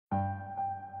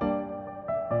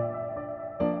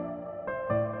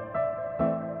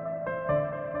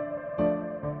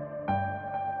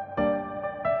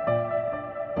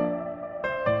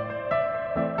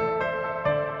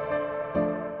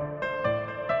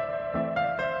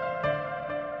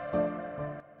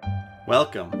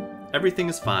Welcome. Everything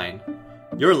is fine.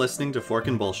 You're listening to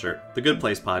Forkin Bullshirt, the Good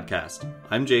Place podcast.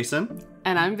 I'm Jason.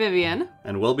 And I'm Vivienne.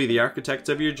 And we'll be the architects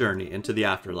of your journey into the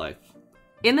afterlife.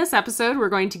 In this episode, we're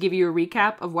going to give you a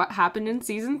recap of what happened in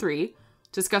Season 3,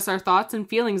 discuss our thoughts and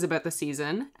feelings about the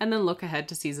season, and then look ahead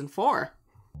to Season 4.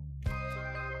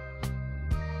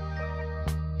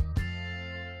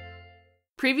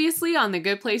 Previously on The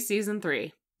Good Place Season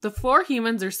 3, the 4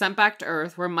 humans are sent back to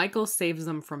Earth where Michael saves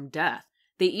them from death.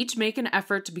 They each make an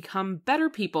effort to become better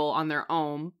people on their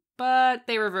own, but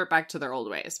they revert back to their old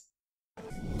ways.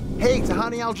 Hey,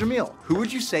 jameelajamil, who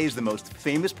would you say is the most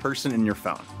famous person in your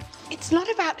phone? It's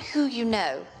not about who you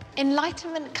know.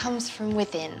 Enlightenment comes from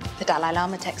within. The Dalai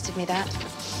Lama texted me that.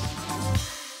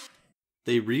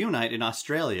 They reunite in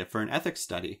Australia for an ethics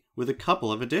study with a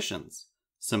couple of additions,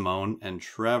 Simone and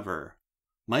Trevor.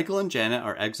 Michael and Janet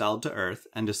are exiled to Earth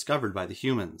and discovered by the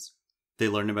humans. They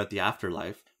learn about the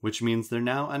afterlife, which means they're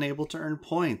now unable to earn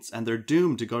points and they're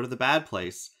doomed to go to the bad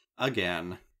place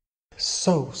again.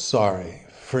 So sorry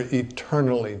for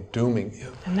eternally dooming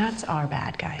you. And that's our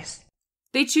bad, guys.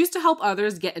 They choose to help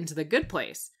others get into the good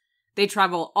place. They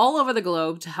travel all over the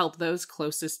globe to help those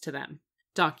closest to them.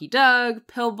 Donkey Doug,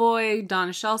 Pillboy,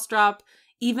 Donna Shellstrop,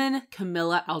 even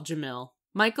jameelajamil.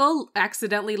 Michael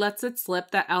accidentally lets it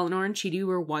slip that Eleanor and Chidi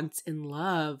were once in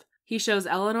love. He shows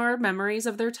Eleanor memories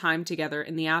of their time together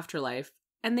in the afterlife,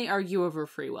 and they argue over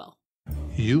free will.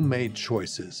 You made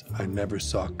choices I never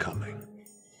saw coming.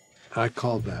 I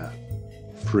call that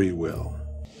free will.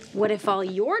 What if all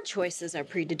your choices are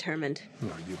predetermined?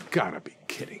 No, you've gotta be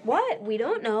kidding. What? We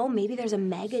don't know. Maybe there's a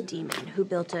mega demon who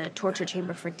built a torture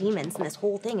chamber for demons, and this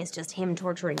whole thing is just him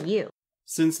torturing you.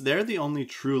 Since they're the only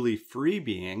truly free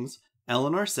beings,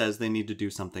 Eleanor says they need to do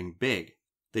something big.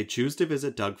 They choose to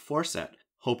visit Doug Forsett,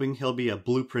 hoping he'll be a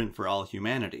blueprint for all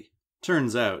humanity.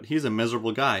 Turns out, he's a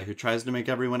miserable guy who tries to make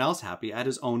everyone else happy at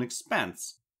his own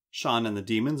expense. Sean and the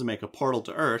demons make a portal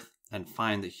to Earth and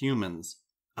find the humans.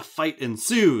 A fight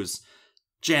ensues!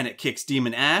 Janet kicks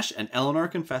Demon Ash, and Eleanor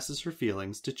confesses her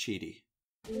feelings to Chidi.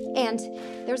 And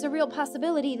there's a real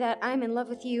possibility that I'm in love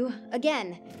with you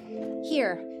again.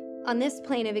 Here, on this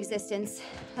plane of existence,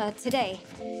 today.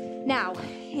 Now,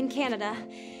 in Canada,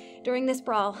 during this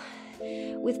brawl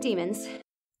with demons.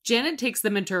 Janet takes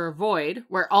them into her void,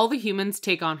 where all the humans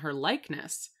take on her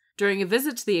likeness. During a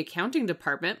visit to the accounting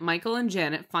department, Michael and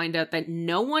Janet find out that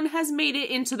no one has made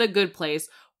it into the good place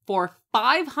for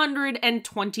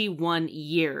 521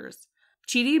 years.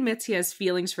 Chidi admits he has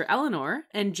feelings for Eleanor,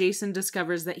 and Jason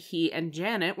discovers that he and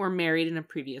Janet were married in a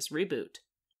previous reboot.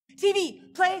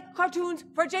 TV, play cartoons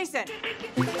for Jason.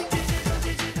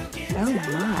 Oh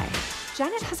my.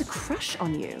 Janet has a crush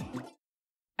on you.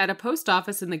 At a post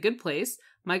office in the good place,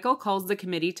 Michael calls the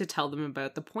committee to tell them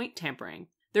about the point tampering.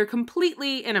 They're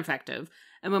completely ineffective,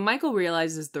 and when Michael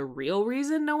realizes the real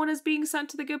reason no one is being sent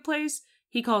to the good place,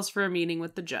 he calls for a meeting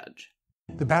with the judge.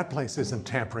 The bad place isn't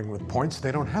tampering with points.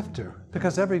 They don't have to.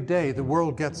 Because every day the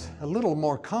world gets a little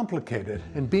more complicated,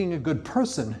 and being a good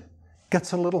person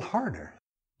gets a little harder.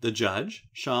 The judge,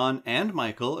 Sean, and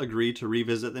Michael agree to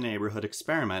revisit the neighborhood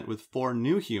experiment with 4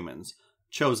 new humans,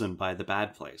 chosen by the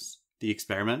bad place. The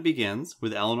experiment begins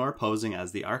with Eleanor posing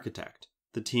as the architect.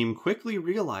 The team quickly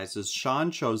realizes Sean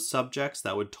chose subjects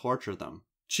that would torture them.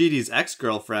 Chidi's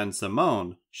ex-girlfriend,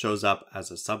 Simone, shows up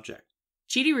as a subject.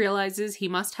 Chidi realizes he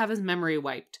must have his memory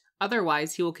wiped,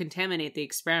 otherwise he will contaminate the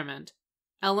experiment.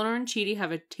 Eleanor and Chidi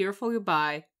have a tearful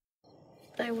goodbye.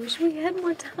 I wish we had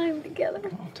more time together.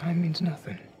 Oh, time means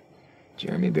nothing.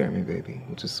 Jeremy, bear me, baby.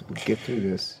 We'll get through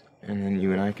this, and then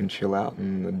you and I can chill out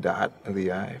in the dot of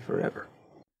the eye forever.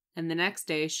 And the next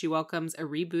day, she welcomes a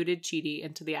rebooted Chidi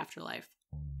into the afterlife.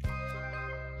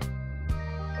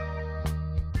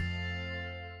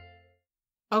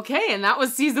 Okay, and that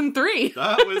was Season 3.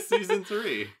 That was Season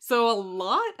 3. So a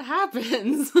lot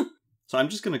happens. So I'm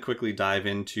just going to quickly dive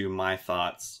into my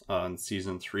thoughts on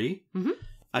Season 3. Mm-hmm.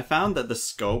 I found that the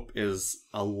scope is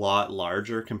a lot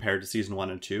larger compared to Season 1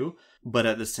 and 2, but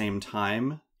at the same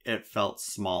time, it felt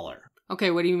smaller. Okay,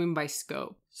 what do you mean by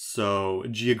scope? So,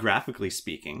 geographically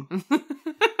speaking...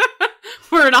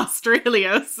 We're in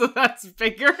Australia, so that's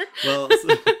bigger. Well,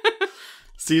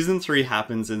 Season 3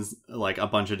 happens in like a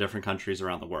bunch of different countries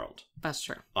around the world. That's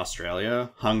true.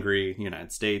 Australia, Hungary,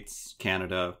 United States,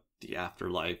 Canada, the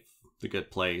afterlife, the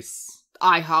good place.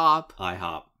 IHOP.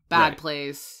 Bad right.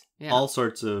 place. Yeah. All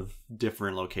sorts of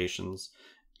different locations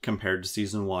compared to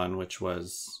Season 1, which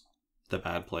was the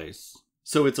bad place.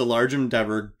 So it's a large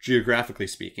endeavor, geographically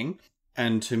speaking.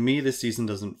 And to me, this season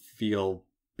doesn't feel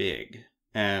big.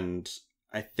 And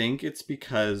I think it's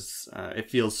because it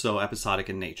feels so episodic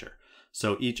in nature.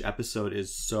 So each episode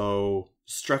is so,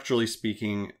 structurally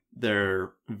speaking,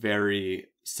 they're very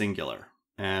singular.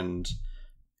 And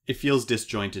it feels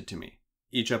disjointed to me.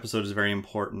 Each episode is very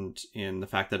important in the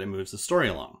fact that it moves the story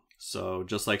along. So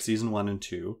just like season 1 and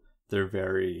 2, they're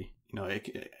very,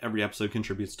 every episode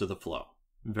contributes to the flow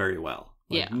very well.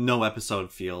 Like, no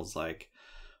episode feels like,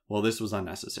 well, this was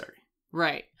unnecessary.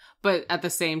 Right. But at the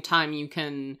same time, you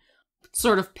can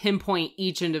sort of pinpoint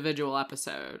each individual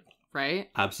episode, right?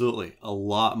 Absolutely. A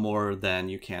lot more than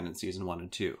you can in season 1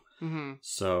 and 2. Mm-hmm.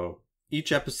 So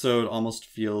each episode almost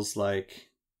feels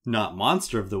like not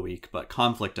monster of the week, but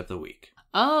conflict of the week.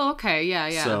 Oh, okay.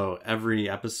 Yeah. So every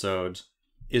episode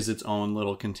is its own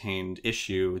little contained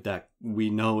issue that we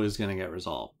know is going to get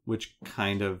resolved, which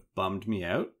kind of bummed me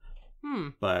out.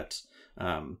 But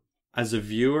as a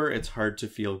viewer, it's hard to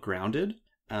feel grounded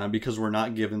because we're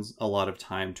not given a lot of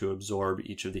time to absorb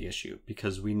each of the issue,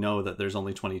 because we know that there's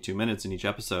only 22 minutes in each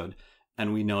episode,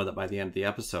 and we know that by the end of the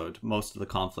episode, most of the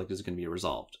conflict is going to be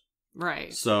resolved.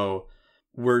 Right. So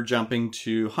we're jumping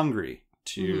to Hungary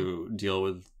to deal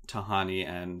with Tahani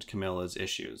and Camilla's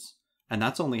issues. And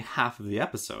that's only half of the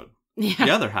episode. Yeah.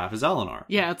 The other half is Eleanor.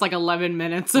 Yeah, it's like 11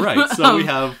 minutes. Right, so we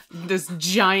have this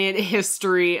giant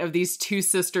history of these two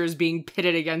sisters being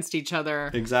pitted against each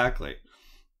other. Exactly.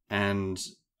 And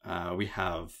we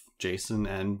have Jason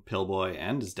and Pillboy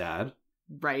and his dad.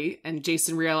 Right, and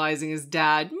Jason realizing his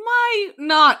dad might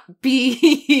not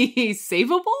be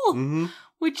savable,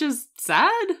 which is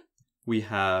sad. We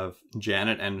have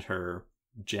Janet and her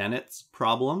Janet's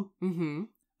problem.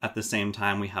 At the same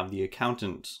time, we have the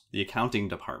accounting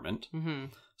department.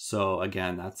 So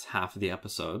again, that's half of the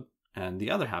episode and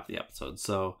the other half of the episode.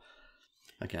 So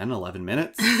again, 11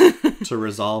 minutes to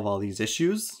resolve all these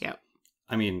issues. Yep.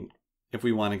 I mean, if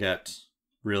we want to get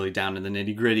really down in the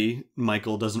nitty gritty,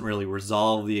 Michael doesn't really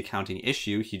resolve the accounting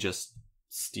issue. He just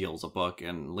steals a book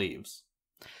and leaves.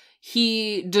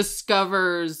 He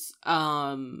discovers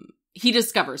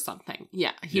something.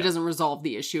 Yeah. He doesn't resolve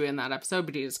the issue in that episode,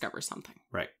 but he discovers something.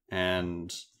 Right.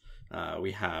 And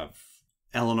we have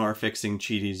Eleanor fixing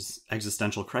Chidi's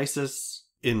existential crisis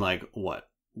in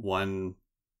one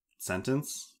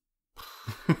sentence?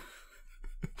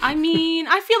 I mean,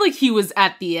 I feel like he was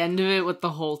at the end of it with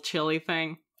the whole chili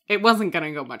thing. It wasn't going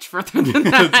to go much further than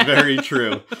that. It's very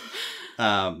true.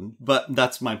 But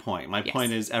that's my point. My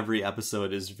point is every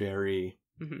episode is very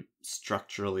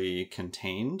structurally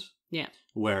contained. Yeah.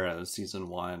 Whereas season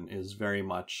 1 is very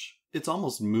much, it's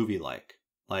almost movie-like.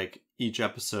 Like each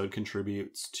episode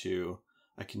contributes to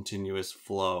a continuous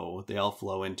flow. They all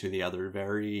flow into the other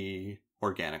very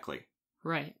organically.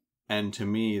 Right. And to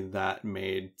me, that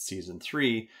made season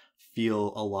 3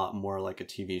 feel a lot more like a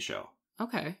TV show.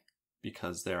 Okay.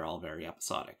 Because they're all very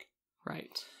episodic.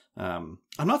 Right. I'm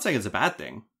not saying it's a bad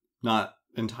thing. Not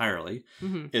entirely.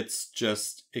 It's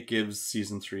just, it gives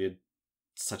season 3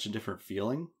 such a different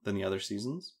feeling than the other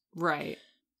seasons. Right.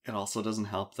 It also doesn't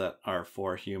help that our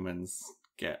 4 humans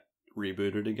get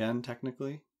rebooted again,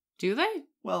 technically. Do they?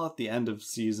 Well, at the end of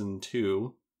season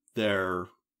 2, they're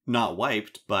not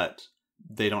wiped, but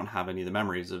they don't have any of the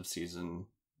memories of season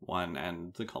 1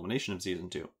 and the culmination of season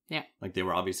 2. Yeah. Like, they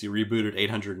were obviously rebooted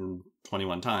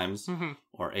 821 times,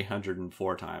 or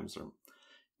 804 times, or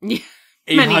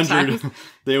 800.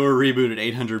 They were rebooted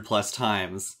 800 plus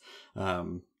times.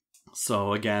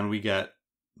 So again, we get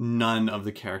none of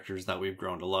the characters that we've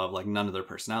grown to love. Like, none of their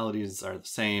personalities are the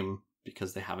same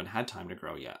because they haven't had time to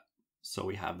grow yet. So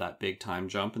we have that big time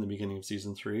jump in the beginning of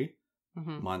season 3.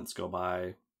 Months go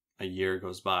by, a year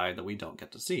goes by that we don't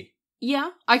get to see.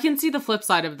 Yeah, I can see the flip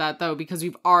side of that, though, because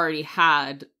we've already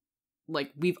had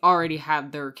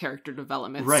their character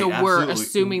development. Right, so absolutely. We're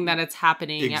assuming that it's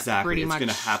happening at pretty much... It's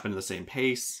going to happen at the same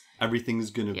pace.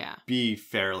 Everything's going to be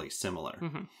fairly similar.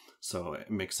 So it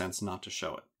makes sense not to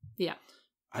show it. Yeah.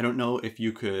 I don't know if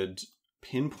you could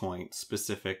pinpoint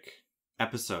specific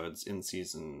episodes in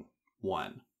season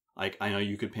 1. Like, I know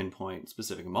you could pinpoint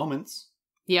specific moments.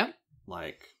 Yeah.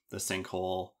 Like the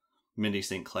sinkhole, Mindy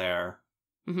St. Clair.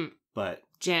 But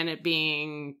Janet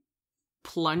being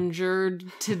plungered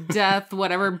to death,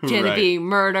 whatever. Janet being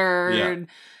murdered.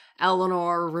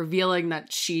 Eleanor revealing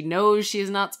that she knows she's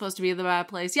not supposed to be in the bad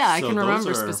place. Yeah, I can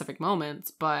remember specific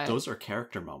moments, but... Those are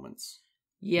character moments.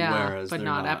 Yeah, but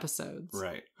not episodes.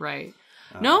 Right. Right.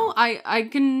 No, I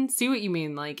can see what you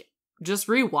mean. Like, just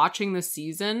rewatching this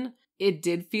season, it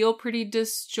did feel pretty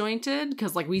disjointed,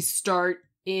 because, like, we start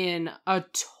in a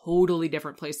totally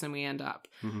different place than we end up,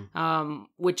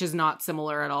 which is not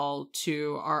similar at all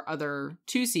to our other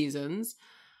 2 seasons.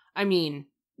 I mean,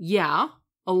 yeah,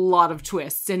 a lot of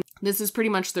twists, and This is pretty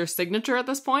much their signature at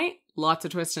this point. Lots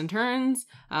of twists and turns,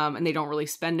 and they don't really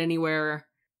spend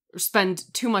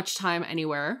too much time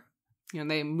anywhere. You know,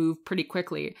 they move pretty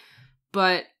quickly.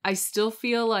 But I still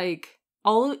feel like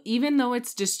even though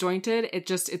it's disjointed,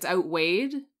 it's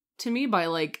outweighed to me by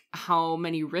like how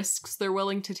many risks they're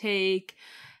willing to take,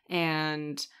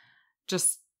 and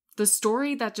just the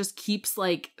story that just keeps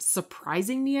like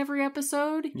surprising me every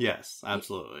episode. Yes,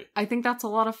 absolutely. I think that's a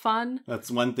lot of fun. That's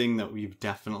one thing that we've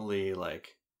definitely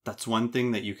that's one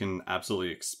thing that you can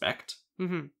absolutely expect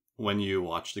when you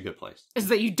watch The Good Place. Is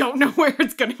that you don't know where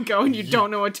it's going to go and you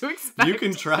don't know what to expect. You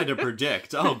can try to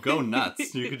predict. Oh, go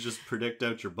nuts. You could just predict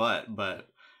out your butt, but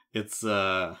it's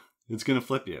going to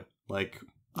flip you. Like,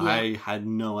 yeah. I had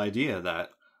no idea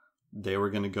that they were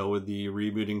going to go with the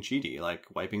rebooting Chidi, like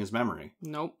wiping his memory.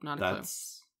 Nope, not a clue.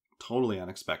 That's totally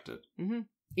unexpected. Mm-hmm.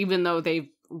 Even though they've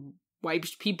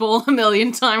wiped people a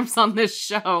million times on this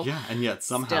show. Yeah, and yet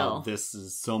somehow this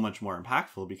is so much more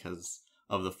impactful because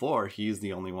of the 4, he's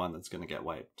the only one that's going to get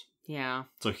wiped. Yeah.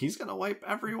 So he's going to wipe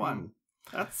everyone.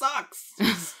 That sucks.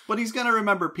 But he's going to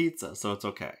remember pizza, so it's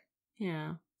okay.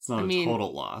 Yeah. It's not a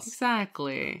total loss.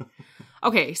 Exactly.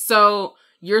 Okay, so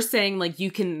you're saying like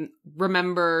you can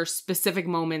remember specific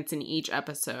moments in each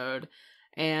episode.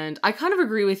 And I kind of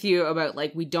agree with you about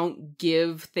like we don't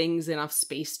give things enough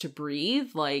space to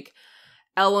breathe. Like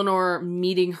Eleanor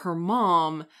meeting her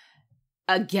mom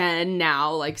again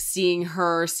now, like seeing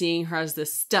her as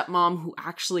this stepmom who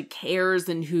actually cares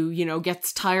and who, you know,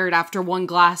 gets tired after one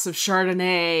glass of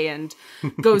Chardonnay and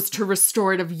goes to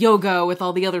restorative yoga with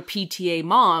all the other PTA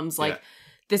moms. Like,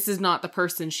 this is not the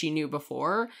person she knew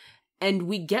before. And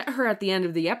we get her at the end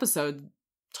of the episode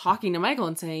talking to Michael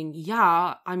and saying,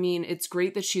 yeah, I mean, it's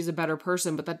great that she's a better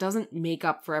person, but that doesn't make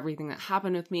up for everything that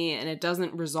happened with me. And it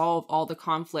doesn't resolve all the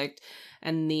conflict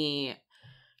and the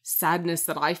sadness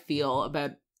that I feel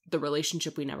about the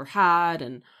relationship we never had.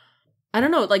 And I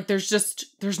don't know, like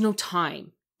there's no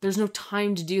time. There's no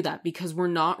time to do that because we're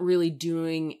not really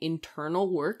doing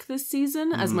internal work this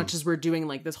season as much as we're doing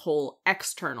like this whole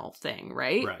external thing,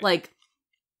 right? Like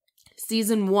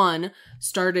season 1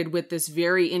 started with this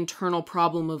very internal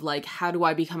problem of like, how do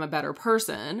I become a better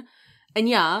person? And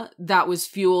yeah, that was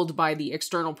fueled by the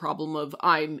external problem of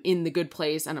I'm in the good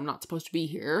place and I'm not supposed to be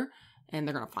here and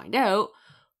they're going to find out.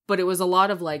 But it was a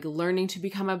lot of like learning to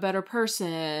become a better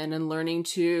person and learning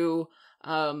to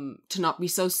not be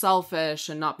so selfish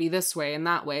and not be this way and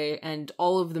that way. And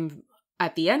all of them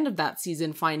at the end of that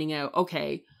season finding out,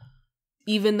 okay,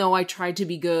 even though I tried to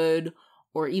be good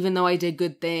or even though I did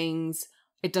good things,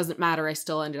 it doesn't matter. I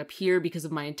still ended up here because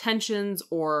of my intentions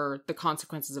or the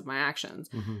consequences of my actions.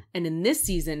 And in this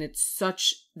season, it's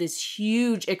such this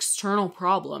huge external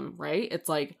problem, right? It's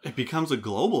like it becomes a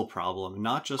global problem,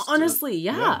 not just honestly,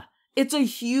 yeah. It's a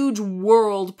huge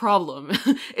world problem.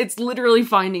 It's literally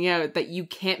finding out that you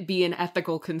can't be an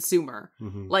ethical consumer.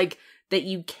 Like that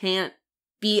you can't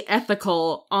be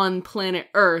ethical on planet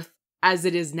Earth as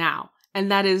it is now.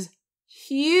 And that is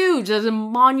huge. That's a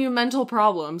monumental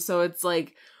problem. So it's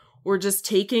like we're just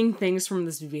taking things from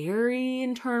this very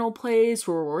internal place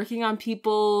where we're working on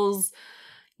people's,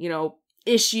 you know,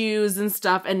 issues and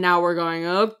stuff, and now we're going,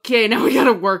 okay, now we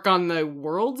gotta work on the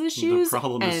world's issues. The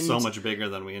problem is so much bigger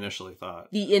than we initially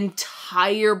thought. The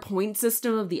entire point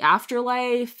system of the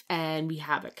afterlife, and we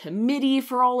have a committee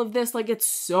for all of this. Like, it's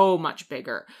so much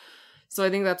bigger. So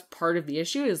I think that's part of the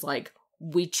issue is like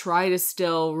we try to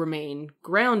still remain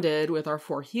grounded with our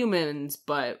 4 humans,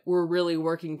 but we're really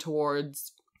working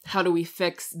towards how do we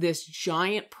fix this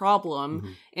giant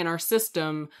problem in our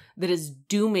system that is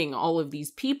dooming all of these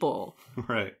people?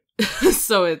 Right.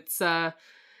 So it's a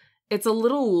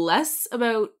little less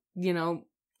about, you know,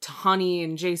 Tahani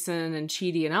and Jason and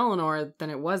Chidi and Eleanor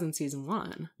than it was in season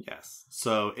 1. Yes.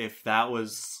 So if that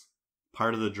was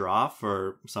part of the draw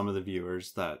for some of the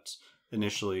viewers that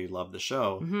initially loved the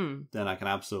show, then I can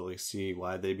absolutely see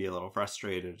why they'd be a little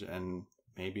frustrated and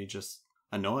maybe just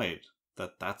annoyed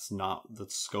that that's not the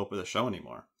scope of the show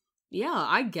anymore. Yeah,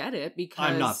 I get it because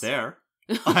I'm not there.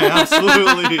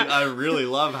 I really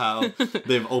love how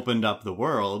they've opened up the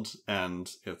world and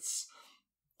it's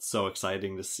so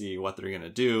exciting to see what they're going to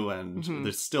do. And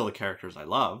there's still the characters I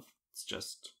love. It's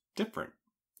just different.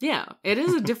 Yeah, it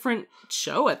is a different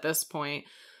show at this point.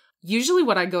 Usually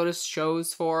what I go to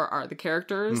shows for are the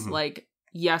characters. Like,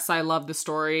 yes, I love the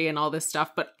story and all this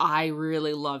stuff, but I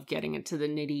really love getting into the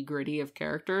nitty gritty of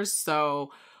characters.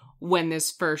 So when this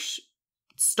first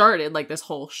started, like this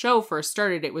whole show first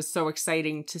started, it was so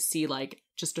exciting to see like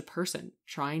just a person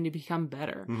trying to become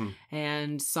better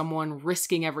and someone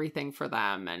risking everything for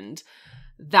them. And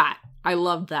that, I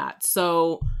love that.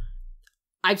 So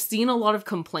I've seen a lot of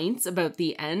complaints about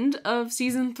the end of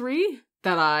season 3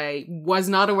 that I was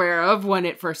not aware of when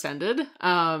it first ended.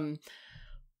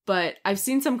 But I've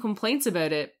seen some complaints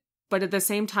about it. But at the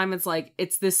same time, it's like,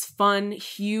 it's this fun,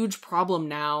 huge problem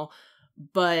now.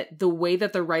 But the way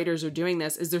that the writers are doing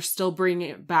this is they're still bringing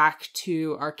it back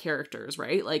to our characters,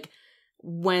 right? Like,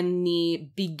 when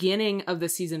the beginning of the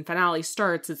season finale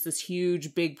starts, it's this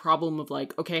huge, big problem of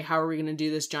like, okay, how are we going to do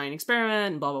this giant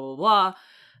experiment? And blah, blah, blah, blah.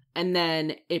 And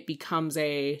then it becomes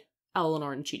a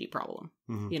Eleanor and Chidi problem,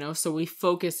 you know? So we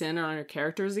focus in on our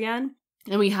characters again.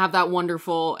 And we have that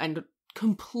wonderful and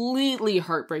completely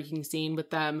heartbreaking scene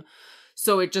with them.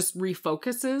 So it just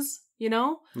refocuses, you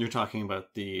know? You're talking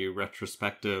about the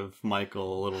retrospective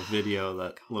Michael little video,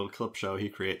 that little clip show he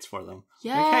creates for them.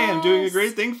 Yes. Like, hey, I'm doing a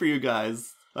great thing for you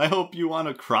guys. I hope you want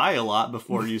to cry a lot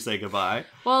before you say goodbye.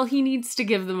 Well, he needs to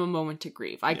give them a moment to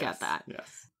grieve. I get that.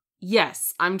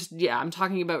 Yes. I'm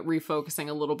talking about refocusing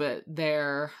a little bit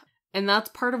there. And that's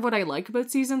part of what I like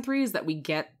about season 3 is that we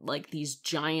get like these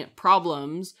giant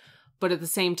problems, but at the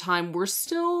same time, we're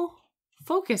still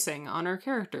focusing on our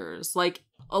characters. Like,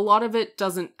 a lot of it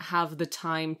doesn't have the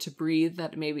time to breathe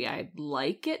that maybe I'd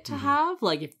like it to have.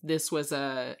 Like, if this was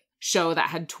a show that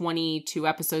had 22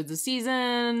 episodes a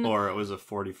season. Or it was a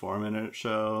 44-minute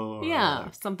show. Or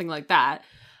yeah, something like that.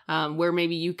 Where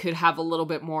maybe you could have a little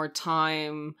bit more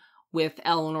time with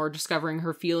Eleanor discovering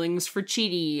her feelings for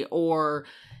Chidi, or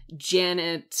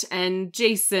Janet and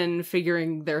Jason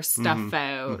figuring their stuff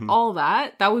out. All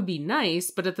that would be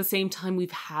nice. But at the same time,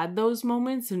 we've had those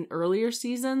moments in earlier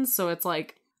seasons. So it's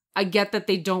like, I get that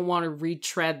they don't want to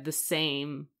retread the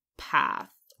same path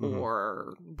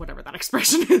or whatever that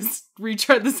expression is.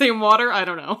 Retread the same water? I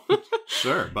don't know.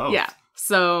 Sure, both. Yeah.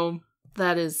 So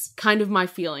that is kind of my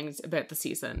feelings about the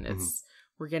season. It's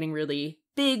we're getting really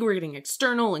big, we're getting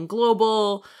external and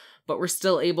global, but we're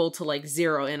still able to like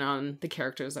zero in on the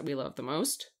characters that we love the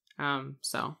most.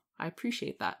 So I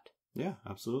appreciate that. Yeah,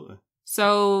 absolutely.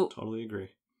 So totally agree.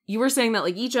 You were saying that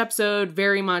like each episode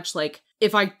very much like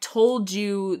if I told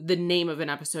you the name of an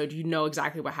episode, you know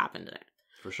exactly what happened in it.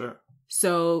 For sure.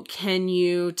 So can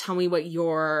you tell me what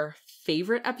your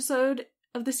favorite episode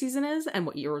of the season is and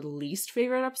what your least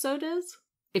favorite episode is?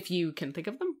 If you can think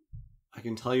of them. I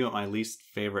can tell you what my least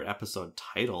favorite episode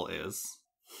title is,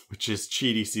 which is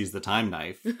Chidi Sees the Time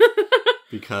Knife.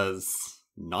 Because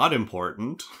not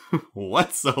important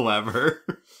whatsoever.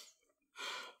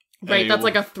 Right, that's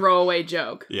like a throwaway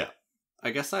joke. Yeah. I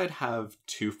guess I'd have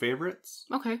two favorites.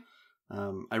 Okay.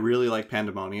 I really like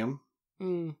Pandemonium.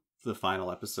 The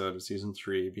final episode of season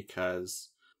 3, because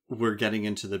we're getting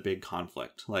into the big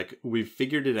conflict. Like, we've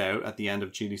figured it out at the end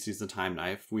of Chidi Sees the Time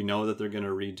Knife. We know that they're going to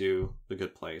redo The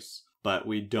Good Place, but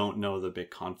we don't know the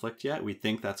big conflict yet. We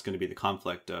think that's going to be the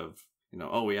conflict of, you know,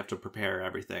 oh, we have to prepare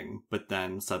everything. But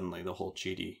then suddenly the whole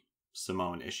Chidi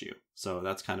Simone issue. So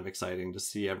that's kind of exciting to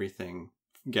see everything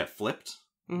get flipped.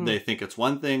 They think it's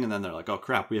one thing, and then they're like, oh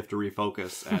crap, we have to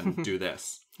refocus and do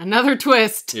this. Another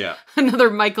twist. Yeah. Another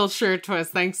Michael Schur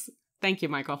twist. Thank you,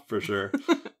 Michael. For sure.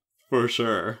 For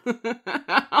sure.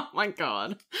 Oh my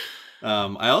god.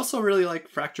 I also really like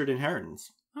Fractured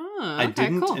Inheritance. Oh, I okay,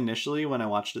 didn't cool. initially when I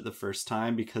watched it the first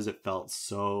time because it felt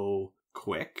so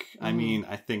quick. I mean,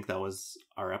 I think that was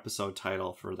our episode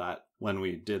title for that when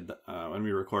we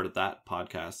recorded that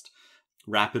podcast.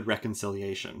 Rapid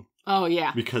Reconciliation. Oh,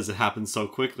 yeah. Because it happened so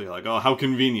quickly. Like, oh, how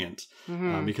convenient.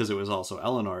 Because it was also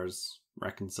Eleanor's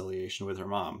reconciliation with her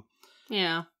mom.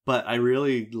 Yeah. But I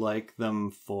really like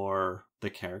them for the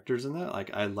characters in that.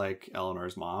 Like, I like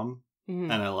Eleanor's mom.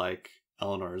 And I like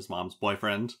Eleanor's mom's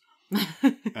boyfriend.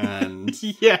 And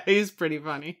yeah, he's pretty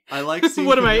funny. I like seeing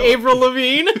What am I, Avril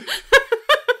Lavigne?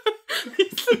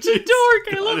 He's such a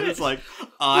dork. I love it. It's like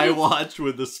I watch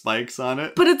with the spikes on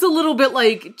it. But it's a little bit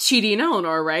like Chidi and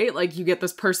Eleanor, right? Like you get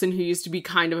this person who used to be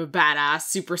kind of a badass,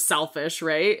 super selfish,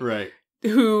 right? Right.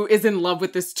 Who is in love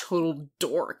with this total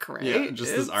dork, right? Yeah,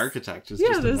 just this architect who's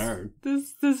just a nerd.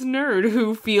 This nerd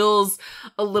who feels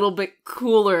a little bit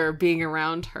cooler being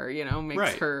around her, you know,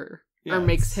 makes her or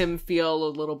makes him feel a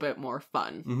little bit more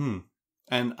fun.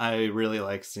 And I really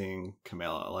like seeing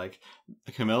Camilla. Like,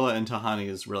 Camilla and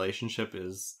Tahani's relationship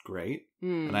is great.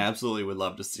 And I absolutely would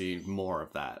love to see more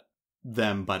of that.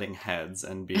 Them butting heads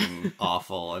and being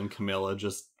awful. And Camilla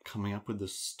just coming up with the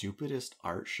stupidest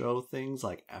art show things,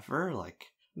 like, ever. Like,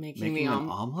 making them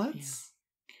omelets.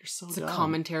 Yeah. You're so dumb. It's a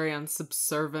commentary on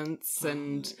subservience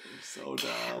and so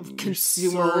dumb.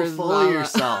 Consumer. You're so full of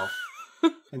yourself.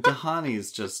 And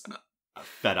Tahani's just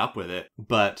fed up with it.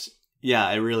 But yeah,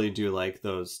 I really do like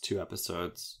those two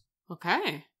episodes.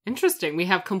 Okay. Interesting. We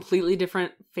have completely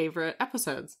different favorite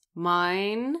episodes.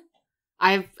 Mine,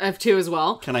 I have 2 as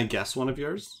well. Can I guess one of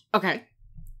yours? Okay.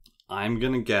 I'm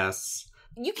going to guess...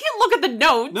 You can't look at the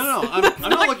notes. No, I'm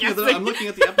not looking at I'm looking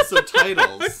at the episode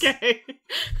titles. Okay.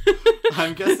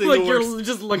 I'm guessing like the worst... you're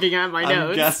just looking at my notes.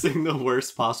 I'm guessing the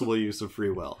worst possible use of free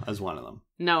will as one of them.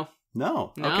 No.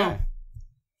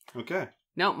 Okay.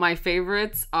 No, my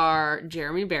favorites are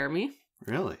Jeremy Bear Me.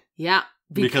 Really? Yeah.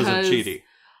 Because of Chidi.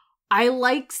 I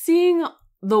like seeing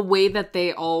the way that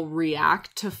they all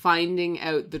react to finding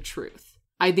out the truth.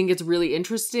 I think it's really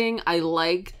interesting.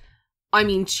 Chidi's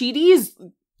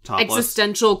Topless.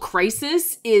 Existential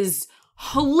crisis is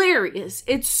hilarious.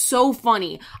 It's so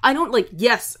funny. I don't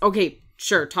yes, okay,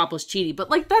 sure, topless Chidi, but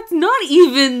that's not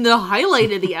even the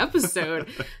highlight of the episode.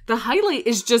 The highlight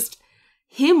is just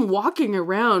him walking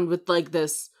around with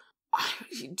this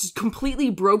just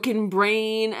completely broken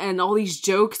brain and all these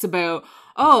jokes about,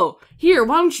 oh, here,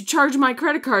 why don't you charge my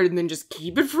credit card and then just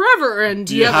keep it forever? And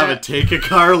do you have a take a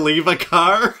car, leave a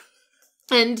car?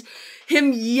 And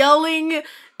him yelling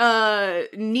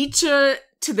Nietzsche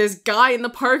to this guy in the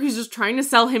park who's just trying to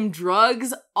sell him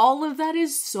drugs. All of that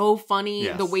is so funny.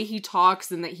 Yes. The way he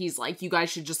talks and that he's like, you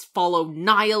guys should just follow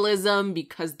nihilism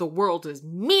because the world is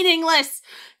meaningless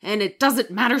and it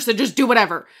doesn't matter, so just do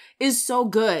whatever, is so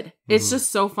good. Mm-hmm. It's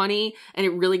just so funny, and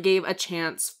it really gave a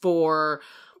chance for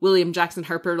William Jackson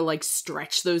Harper to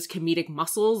stretch those comedic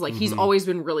muscles. He's always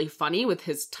been really funny with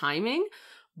his timing,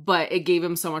 but it gave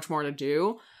him so much more to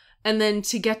do. And then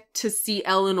to get to see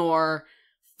Eleanor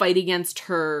fight against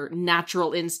her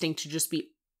natural instinct to just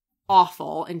be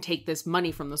awful and take this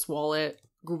money from this wallet.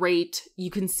 Great.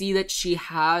 You can see that she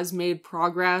has made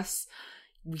progress.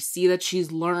 We see that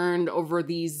she's learned over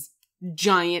these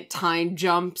giant time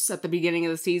jumps at the beginning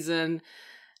of the season.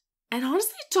 And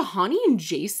honestly, Tahani and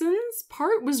Jason's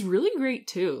part was really great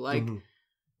too.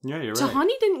 Yeah, you're right.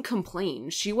 Tahani didn't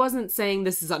complain. She wasn't saying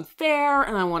this is unfair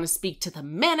and I want to speak to the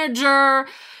manager.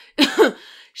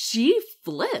 She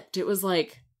flipped. It was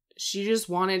she just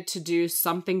wanted to do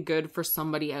something good for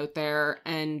somebody out there.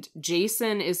 And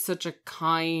Jason is such a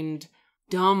kind,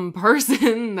 dumb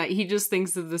person that he just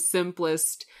thinks of the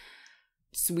simplest,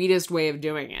 sweetest way of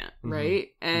doing it, right?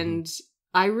 And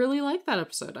I really like that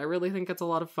episode. I really think it's a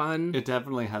lot of fun. It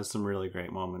definitely has some really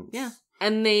great moments. Yeah.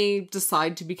 And they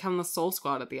decide to become the Soul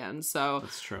Squad at the end. So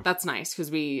that's true. That's nice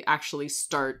because we actually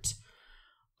start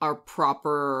our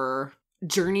proper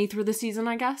journey through the season,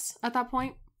 I guess, at that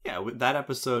point. Yeah, that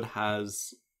episode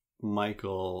has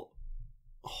Michael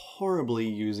horribly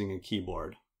using a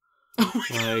keyboard. Oh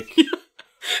my God. Yeah.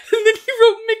 And then he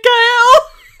wrote Mikhail.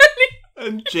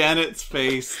 And Janet's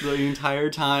face the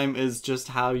entire time is just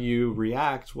how you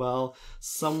react. Well,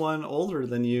 someone older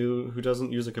than you who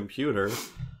doesn't use a computer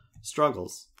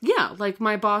struggles. Yeah, like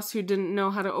my boss who didn't know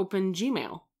how to open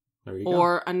Gmail. There you go.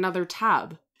 Or another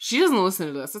tab. She doesn't listen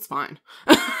to this. It's fine.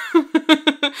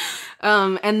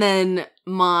 And then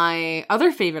my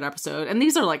other favorite episode, and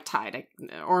these are tied,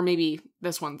 or maybe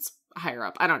this one's higher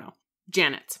up. I don't know.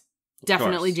 Janet's.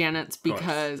 Definitely Janet's,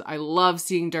 because I love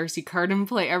seeing Darcycarden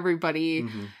play everybody.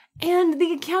 Mm-hmm. And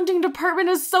the accounting department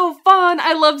is so fun.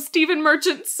 I love Stephen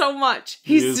Merchant so much.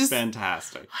 He's just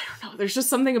fantastic. I don't know. There's just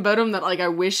something about him that I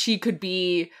wish he could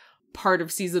be part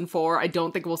of season 4. I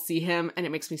don't think we'll see him, and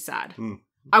it makes me sad.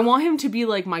 I want him to be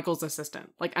Michael's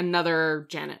assistant, another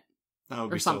Janet. That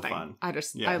would be something. So fun.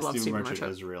 I love Stephen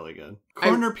Merchant. Is really good.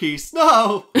 Corner piece.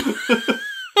 No!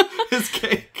 His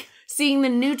cake. Seeing the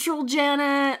neutral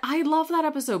Janet. I love that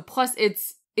episode. Plus,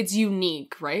 it's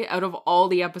unique, right? Out of all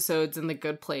the episodes in The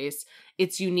Good Place,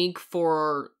 it's unique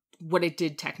for what it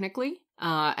did technically,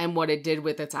 and what it did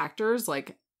with its actors.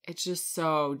 It's just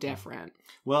so different.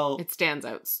 Well, it stands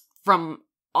out from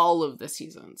all of the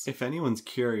seasons. If anyone's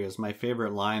curious, my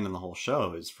favorite line in the whole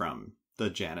show is from the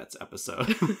Janet's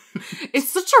episode. It's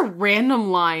such a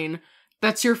random line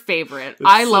that's your favorite.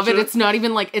 I love it. It's not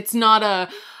even it's not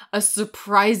a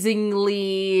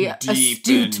surprisingly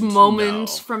astute moment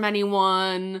from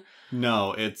anyone.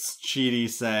 No, it's Chidi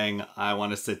saying, I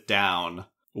want to sit down.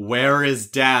 Where is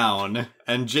down?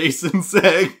 And Jason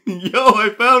saying, yo,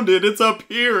 I found it. It's up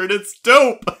here and it's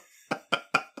dope.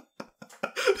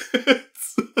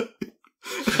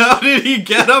 How did he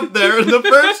get up there in the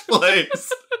first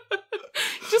place?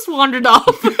 Just wandered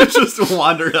off. Just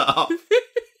wandered off.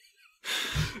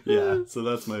 Yeah, so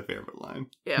that's my favorite line.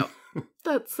 Yeah,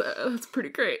 that's pretty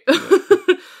great.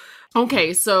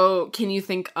 Okay, so can you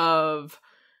think of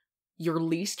your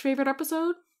least favorite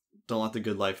episode? Don't Let the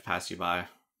Good Life Pass You By.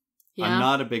 Yeah. I'm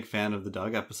not a big fan of the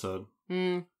Doug episode.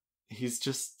 Mm. He's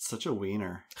just such a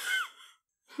wiener.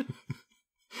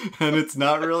 And it's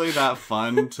not really that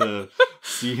fun to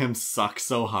see him suck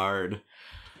so hard.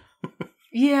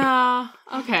 Yeah.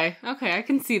 Okay, I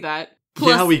can see that. Plus,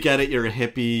 yeah, we get it. You're a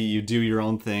hippie. You do your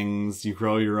own things. You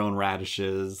grow your own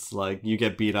radishes. Like, you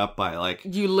get beat up by, like...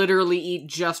 You literally eat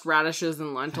just radishes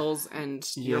and lentils, and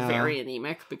you're Yeah. very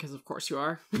anemic, because of course you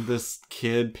are. This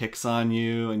kid picks on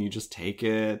you, and you just take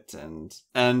it, and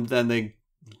then they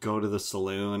go to the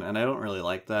saloon, and I don't really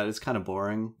like that. It's kind of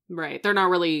boring. Right. They're not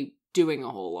really doing a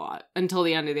whole lot until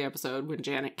the end of the episode when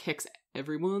Janet kicks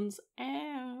everyone's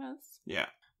ass. Yeah.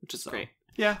 Which is great.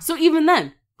 Yeah. So even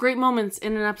then, great moments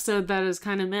in an episode that is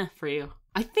kind of meh for you.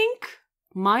 I think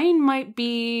mine might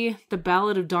be the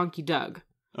Ballad of Donkey Doug.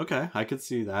 Okay, I could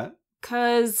see that.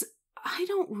 Because I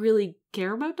don't really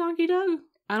care about Donkey Doug.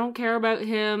 I don't care about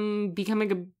him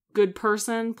becoming a good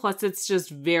person. Plus, it's just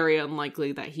very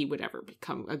unlikely that he would ever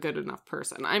become a good enough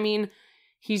person. I mean,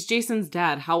 he's Jason's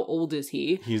dad. How old is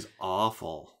he? He's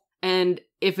awful. And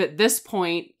if at this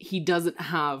point he doesn't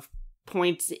have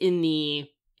points in the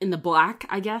black,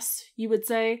 I guess you would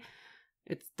say.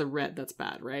 It's the red that's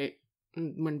bad, right?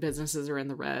 When businesses are in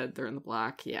the red, they're in the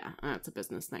black. Yeah, that's a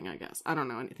business thing, I guess. I don't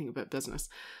know anything about business.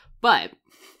 But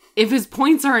if his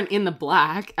points aren't in the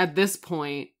black at this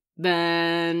point,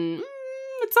 then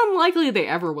it's unlikely they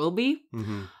ever will be.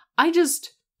 Mm-hmm. I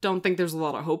just don't think there's a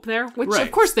lot of hope there, which Right.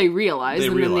 of course they realize,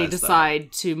 and then they that.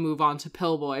 decide to move on to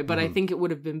Pillboy. But I Mm-hmm. think it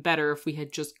would have been better if we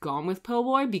had just gone with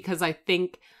Pillboy, because I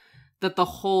think that the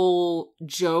whole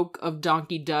joke of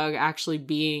Donkey Doug actually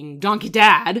being Donkey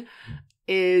Dad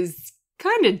is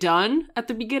kind of done at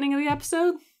the beginning of the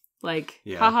episode. Like,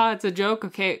 haha, it's a joke.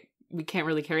 Okay, we can't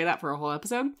really carry that for a whole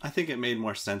episode. I think it made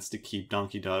more sense to keep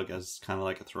Donkey Doug as kind of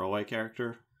like a throwaway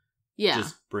character. Yeah.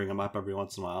 Just bring him up every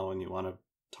once in a while when you want to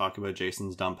talk about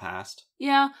Jason's dumb past.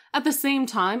 Yeah. At the same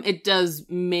time, it does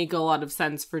make a lot of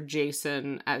sense for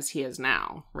Jason as he is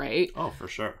now, right? Oh, for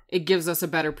sure. It gives us a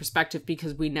better perspective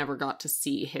because we never got to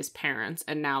see his parents,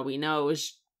 and now we know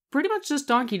it's pretty much just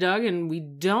Donkey Doug, and we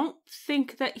don't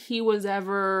think that he was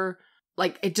ever,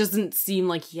 like, it doesn't seem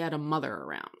like he had a mother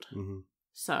around. Mm-hmm.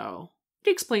 So, it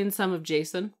explains some of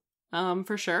Jason,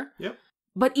 for sure. Yep.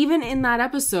 But even in that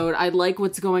episode, I like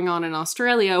what's going on in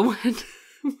Australia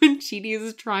when Chidi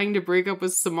is trying to break up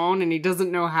with Simone and he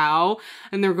doesn't know how,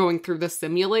 and they're going through the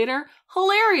simulator.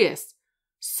 Hilarious.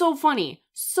 So funny.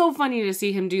 So funny to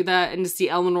see him do that and to see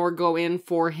Eleanor go in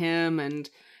for him, and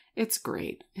it's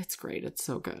great. It's great. It's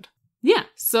so good. Yeah,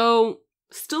 so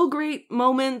still great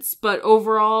moments, but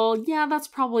overall, yeah, that's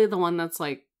probably the one that's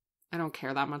like, I don't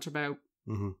care that much about.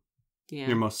 Mm-hmm. Yeah.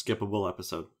 Your most skippable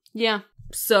episode. Yeah.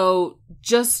 So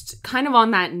just kind of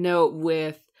on that note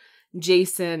with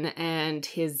Jason and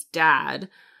his dad,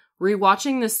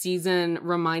 rewatching this season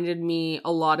reminded me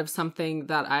a lot of something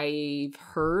that I've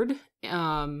heard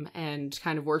and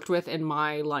kind of worked with in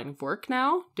my line of work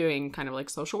now, doing kind of like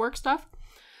social work stuff,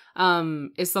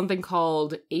 is something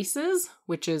called ACEs,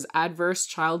 which is Adverse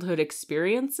Childhood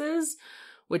Experiences,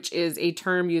 which is a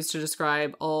term used to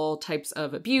describe all types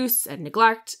of abuse and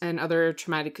neglect and other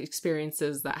traumatic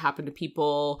experiences that happen to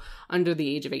people under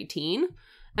the age of 18.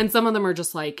 And some of them are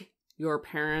just like, your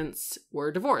parents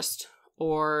were divorced,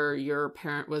 or your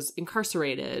parent was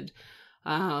incarcerated,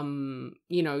 someone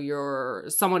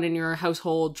in your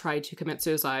household tried to commit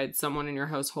suicide, someone in your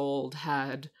household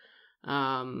had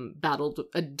battled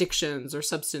addictions or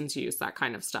substance use, that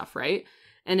kind of stuff, right?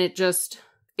 And it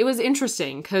was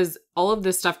interesting because all of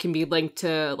this stuff can be linked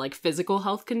to like physical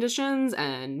health conditions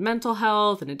and mental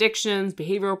health and addictions,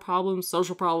 behavioral problems,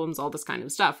 social problems, all this kind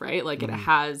of stuff, right? Like it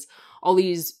has all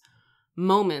these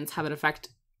moments have an effect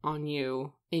on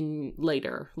you in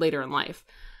later in life.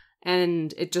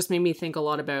 And it just made me think a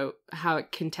lot about how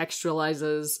it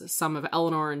contextualizes some of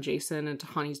Eleanor and Jason and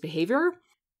Tahani's behavior.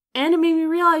 And it made me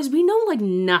realize we know like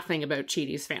nothing about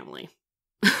Chidi's family.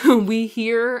 We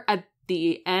hear at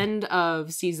the end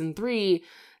of season 3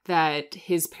 that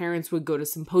his parents would go to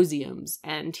symposiums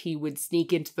and he would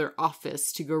sneak into their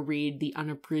office to go read the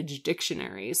unabridged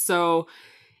dictionary. So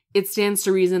it stands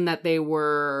to reason that they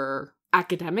were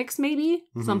academics, maybe,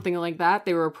 something like that.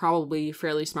 They were probably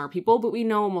fairly smart people, but we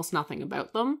know almost nothing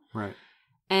about them. Right.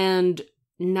 And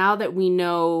now that we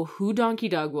know who Donkey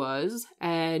Doug was,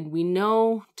 and we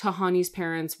know Tahani's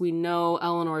parents, we know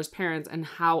Eleanor's parents, and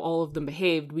how all of them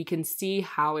behaved, we can see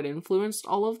how it influenced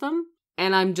all of them.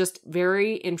 And I'm just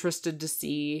very interested to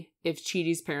see if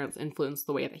Chidi's parents influenced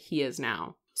the way that he is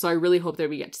now. So I really hope that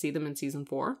we get to see them in season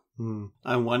 4.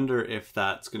 I wonder if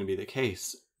that's going to be the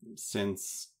case,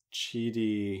 since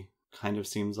Chidi kind of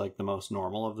seems like the most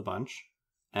normal of the bunch.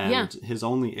 And his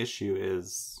only issue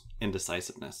is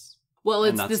indecisiveness. Well,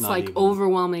 it's this like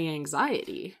overwhelming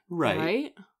anxiety.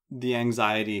 Right? The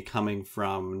anxiety coming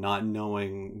from not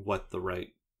knowing what the right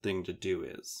thing to do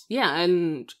is. Yeah,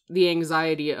 and the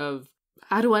anxiety of,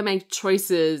 how do I make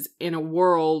choices in a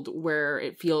world where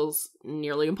it feels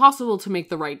nearly impossible to make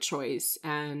the right choice?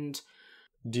 And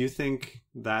do you think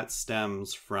that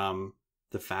stems from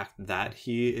the fact that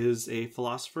he is a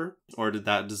philosopher? Or did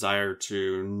that desire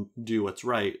to do what's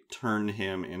right turn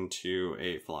him into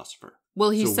a philosopher? Well,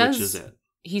 which is it?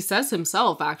 He says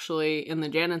himself, actually, in the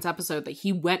Janet's episode, that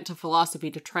he went to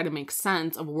philosophy to try to make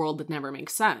sense of a world that never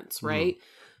makes sense, right?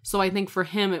 So I think for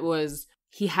him it was,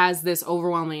 he has this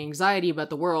overwhelming anxiety about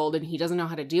the world and he doesn't know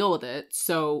how to deal with it.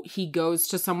 So he goes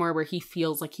to somewhere where he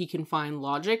feels like he can find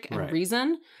logic and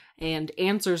reason and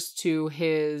answers to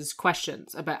his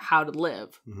questions about how to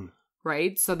live,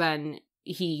 right? So then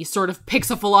he sort of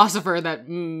picks a philosopher that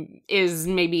is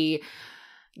maybe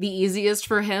the easiest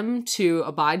for him to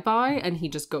abide by, and he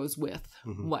just goes with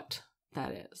what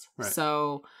that is. Right.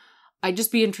 So I'd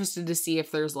just be interested to see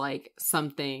if there's like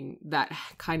something that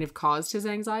kind of caused his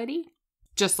anxiety.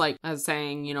 Just like as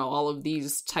saying, you know, all of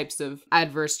these types of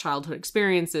adverse childhood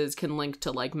experiences can link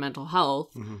to like mental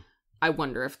health. I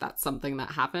wonder if that's something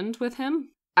that happened with him.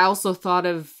 I also thought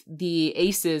of the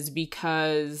aces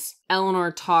because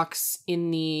Eleanor talks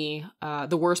in the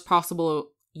worst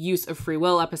possible use of free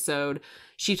will episode.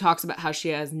 She talks about how she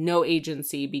has no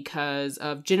agency because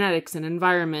of genetics and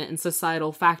environment and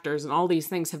societal factors, and all these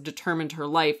things have determined her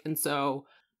life. And so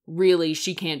really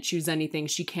she can't choose anything.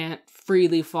 She can't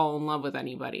freely fall in love with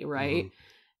anybody, right?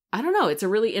 I don't know. It's a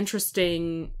really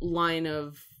interesting line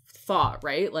of thought,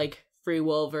 right? Like free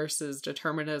will versus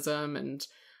determinism, and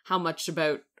how much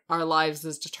about our lives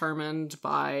is determined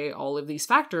by all of these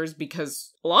factors,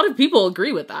 because a lot of people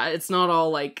agree with that. It's not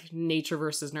all like nature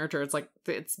versus nurture. It's like,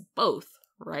 it's both,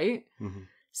 right?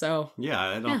 So yeah,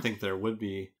 I don't think there would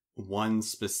be one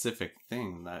specific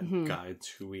thing that guides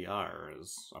who we are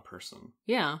as a person.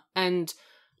 Yeah. And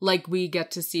like we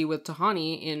get to see with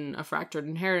Tahani in A Fractured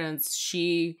Inheritance,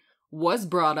 she was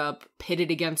brought up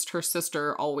pitted against her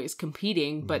sister, always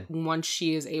competing. But once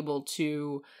she is able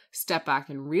to step back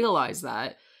and realize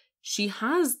that, she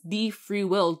has the free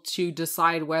will to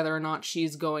decide whether or not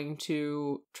she's going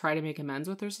to try to make amends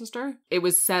with her sister. It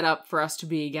was set up for us to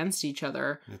be against each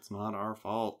other. It's not our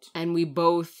fault. And we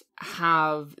both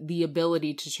have the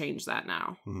ability to change that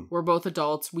now. We're both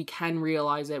adults. We can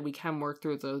realize it. We can work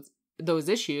through those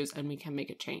issues, and we can make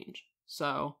a change.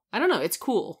 So, I don't know. It's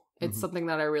cool. It's something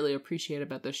that I really appreciate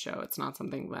about this show. It's not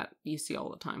something that you see all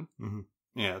the time.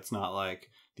 Yeah, it's not like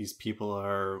these people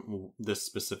are this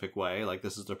specific way. Like,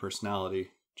 this is their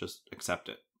personality. Just accept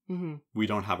it. We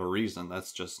don't have a reason.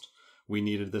 That's just, we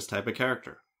needed this type of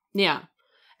character. Yeah.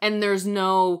 And there's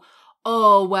no,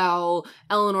 oh, well,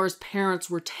 Eleanor's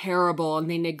parents were terrible and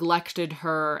they neglected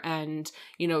her, and,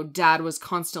 you know, dad was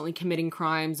constantly committing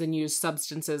crimes and used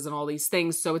substances and all these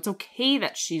things. So it's okay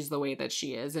that she's the way that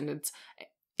she is, and it's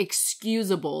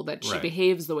excusable that she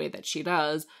behaves the way that she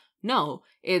does. No,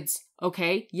 it's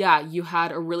okay. Yeah, you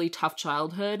had a really tough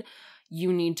childhood.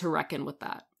 You need to reckon with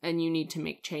that, and you need to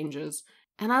make changes.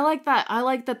 And I like that. I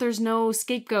like that there's no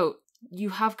scapegoat. You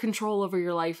have control over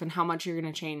your life and how much you're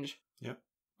going to change. Yep.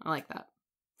 I like that.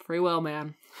 Free will,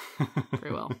 man. Free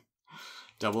will.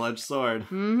 Double-edged sword.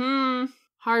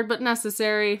 Hard but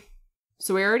necessary.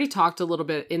 So we already talked a little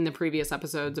bit in the previous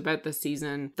episodes about this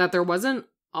season that there wasn't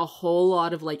a whole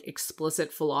lot of like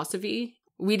explicit philosophy.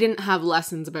 We didn't have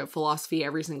lessons about philosophy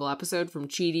every single episode from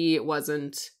Chidi. It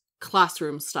wasn't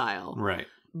classroom style. Right.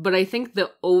 But I think the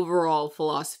overall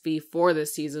philosophy for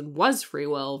this season was free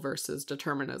will versus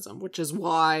determinism, which is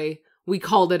why we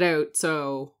called it out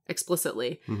so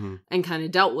explicitly and kind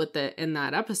of dealt with it in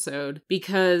that episode,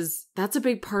 because that's a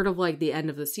big part of like the end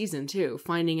of the season too.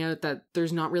 Finding out that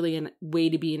there's not really a way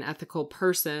to be an ethical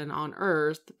person on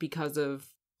Earth because of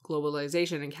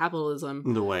globalization and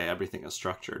capitalism. The way everything is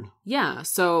structured. Yeah.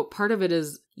 So part of it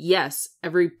is, yes,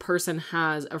 every person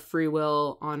has a free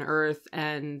will on Earth,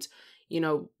 and, you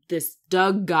know, this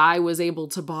Doug guy was able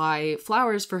to buy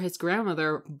flowers for his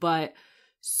grandmother, but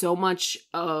so much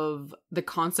of the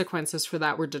consequences for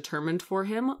that were determined for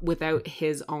him without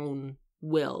his own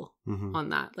will on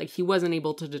that. Like, he wasn't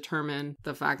able to determine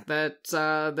the fact that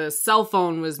the cell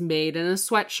phone was made in a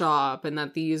sweatshop, and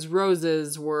that these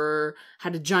roses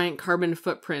had a giant carbon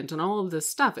footprint, and all of this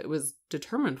stuff. It was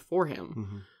determined for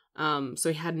him. So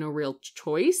he had no real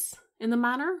choice in the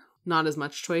matter. Not as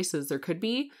much choice as there could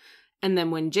be. And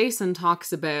then when Jason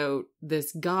talks about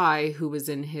this guy who was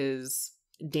in his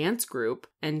dance group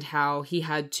and how he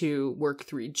had to work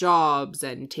 3 jobs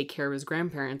and take care of his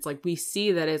grandparents, like, we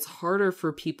see that it's harder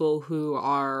for people who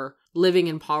are living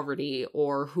in poverty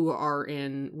or who are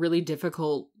in really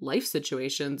difficult life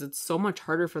situations. It's so much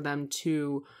harder for them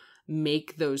to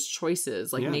make those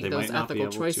choices, like make those ethical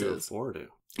choices. To afford it.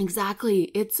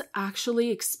 Exactly. It's actually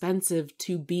expensive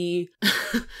to be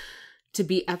to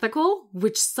be ethical,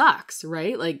 which sucks,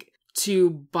 right? Like to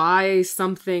buy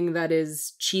something that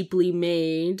is cheaply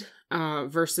made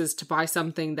versus to buy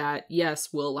something that,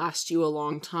 yes, will last you a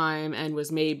long time and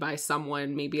was made by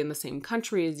someone maybe in the same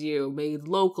country as you, made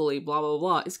locally, blah, blah,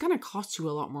 blah. It's going to cost you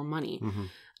a lot more money. Mm-hmm.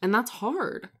 And that's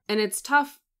hard. And it's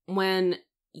tough when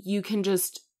you can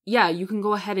just, you can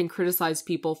go ahead and criticize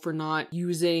people for not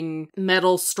using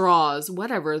metal straws,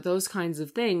 whatever, those kinds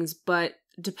of things. But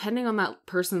depending on that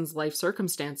person's life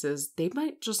circumstances, they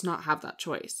might just not have that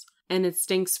choice. And it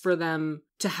stinks for them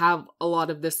to have a lot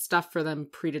of this stuff for them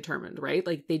predetermined, right?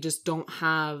 Like they just don't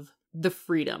have the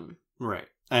freedom. Right.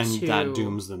 And that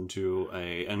dooms them to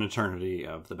an eternity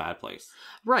of the bad place.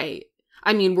 Right.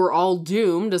 I mean, we're all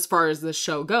doomed as far as this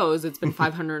show goes. It's been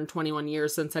 521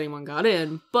 years since anyone got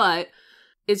in, but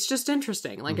it's just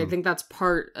interesting. Like, I think that's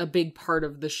a big part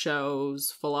of the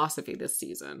show's philosophy this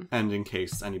season. And in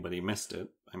case anybody missed it,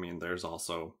 I mean, there's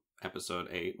also episode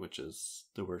 8, which is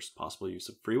the worst possible use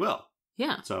of free will.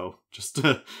 Yeah. So just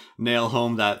to nail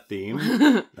home that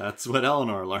theme, that's what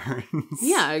Eleanor learns.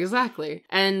 Yeah, exactly.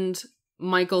 And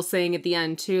Michael saying at the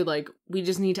end too, like, we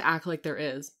just need to act like there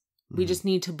is. We just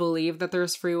need to believe that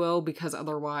there's free will, because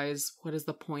otherwise, what is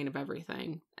the point of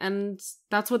everything? And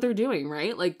that's what they're doing,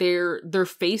 right? Like they're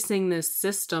facing this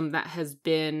system that has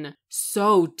been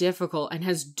so difficult and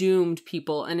has doomed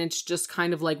people, and it's just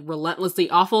kind of like relentlessly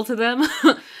awful to them.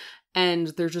 And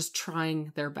they're just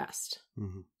trying their best.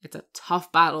 Mm-hmm. It's a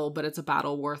tough battle, but it's a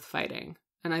battle worth fighting.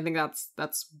 And I think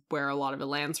that's where a lot of it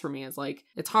lands for me, is like,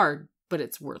 it's hard, but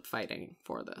it's worth fighting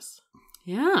for this.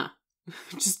 Yeah.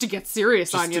 Just to get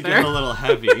serious on you there. Just to get a little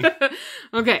heavy.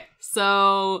 Okay,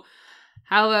 so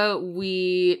how about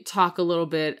we talk a little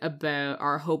bit about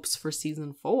our hopes for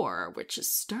season 4, which is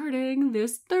starting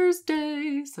this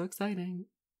Thursday. So exciting.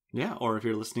 Yeah, or if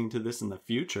you're listening to this in the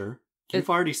future,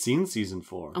 you've already seen season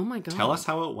 4. Oh my god. Tell us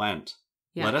how it went.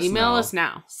 Yeah, let us email know. Us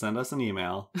now. Send us an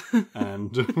email,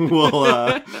 and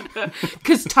we'll...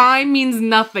 Because time means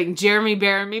nothing. Jeremy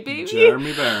bear me, baby.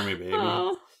 Jeremy bear me, baby.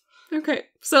 Oh. Okay,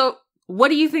 so what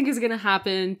do you think is going to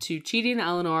happen to Chidi and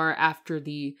Eleanor after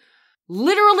the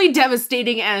literally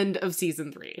devastating end of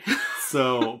season 3?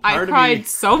 So I cried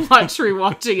so much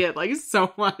rewatching it, like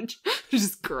so much.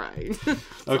 Just crying.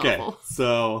 Okay, awful.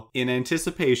 So in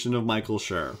anticipation of Michael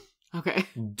Schur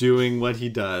doing what he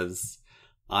does,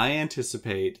 I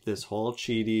anticipate this whole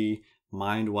Chidi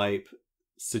mind wipe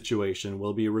situation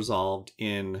will be resolved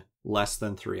in less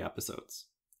than 3 episodes.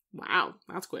 Wow,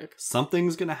 that's quick.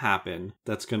 Something's going to happen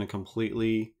that's going to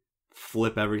completely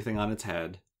flip everything on its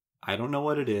head. I don't know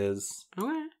what it is.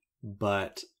 Okay.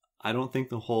 But I don't think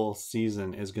the whole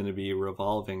season is going to be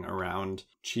revolving around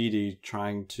Chidi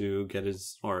trying to get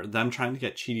them trying to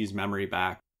get Chidi's memory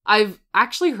back. I've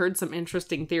actually heard some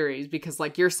interesting theories, because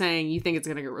like you're saying, you think it's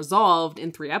going to get resolved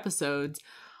in 3 episodes.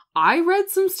 I read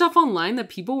some stuff online that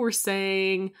people were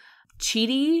saying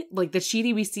Chidi, like the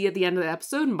Chidi we see at the end of the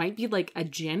episode, might be like a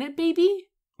Janet baby.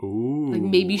 Ooh. Like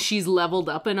maybe she's leveled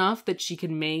up enough that she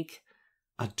can make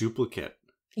a duplicate.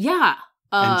 Yeah.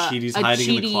 And Chidi's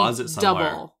hiding in the closet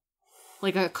somewhere. Double.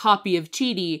 Like a copy of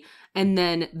Chidi, and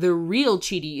then the real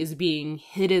Chidi is being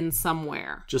hidden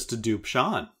somewhere. Just to dupe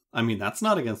Sean. I mean, that's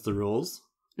not against the rules.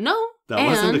 No. That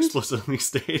wasn't explicitly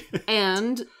stated.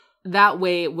 And that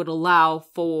way it would allow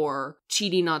for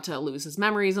Chidi not to lose his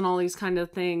memories and all these kind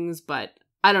of things. But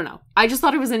I don't know. I just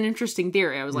thought it was an interesting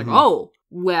theory. I was like, oh,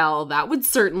 well, that would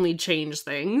certainly change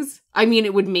things. I mean,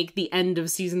 it would make the end of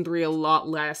season 3 a lot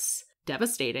less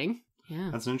devastating.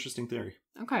 Yeah. That's an interesting theory.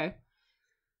 Okay.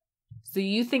 So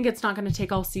you think it's not going to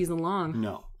take all season long?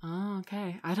 No. Oh,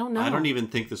 okay. I don't know. I don't even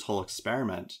think this whole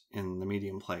experiment in the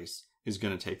medium place is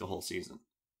going to take the whole season.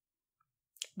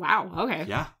 Wow, okay.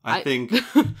 Yeah, I think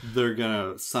they're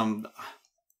going to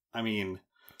I mean,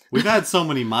 we've had so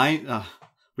many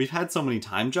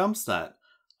time jumps that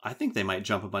I think they might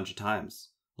jump a bunch of times.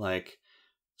 Like,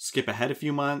 skip ahead a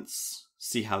few months,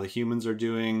 see how the humans are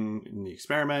doing in the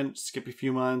experiment, skip a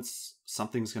few months,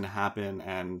 something's going to happen,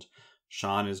 and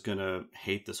Sean is going to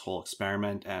hate this whole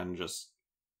experiment and just,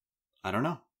 I don't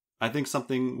know. I think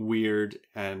something weird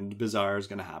and bizarre is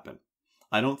going to happen.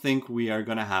 I don't think we are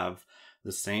going to have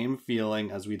the same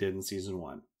feeling as we did in season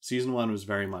 1. Season 1 was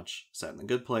very much set in the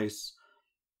good place.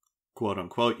 Quote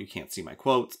unquote. You can't see my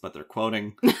quotes, but they're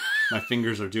quoting. My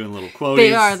fingers are doing little quotes.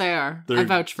 They are. I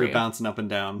vouch for you. They're bouncing up and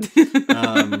down.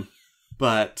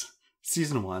 But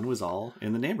season 1 was all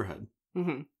in the neighborhood.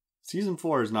 Mm-hmm. Season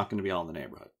 4 is not going to be all in the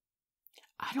neighborhood.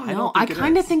 I don't know. I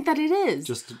kind of think that it is.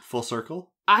 Just full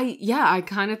circle? I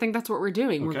kind of think that's what we're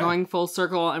doing. Okay. We're going full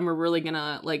circle, and we're really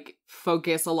gonna like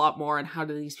focus a lot more on how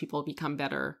do these people become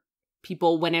better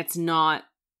people when it's not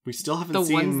We still haven't the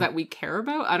seen ones that we care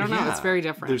about. I don't know. It's very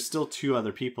different. There's still 2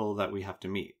 other people that we have to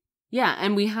meet. Yeah,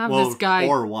 and we have this guy,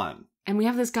 or 1. and we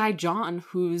have this guy John,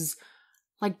 who's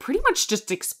like pretty much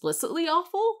explicitly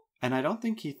awful. And I don't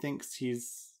think he thinks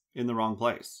he's in the wrong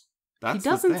place. That's he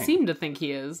doesn't the thing. seem to think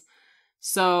he is.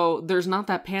 So there's not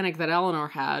that panic that Eleanor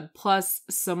had. Plus,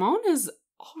 Simone is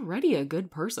already a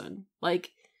good person.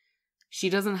 Like, she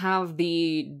doesn't have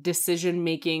the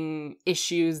decision-making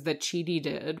issues that Chidi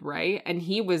did, right? And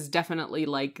he was definitely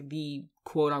like the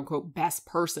quote-unquote best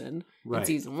person in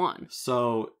season 1.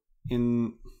 So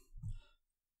in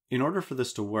order for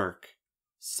this to work,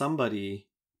 somebody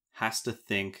has to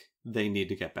think they need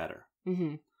to get better.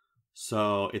 Mm-hmm.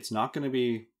 So it's not going to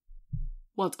be...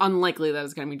 Well, it's unlikely that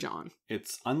it's going to be John.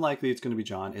 It's unlikely it's going to be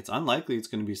John. It's unlikely it's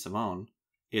going to be Simone.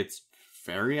 It's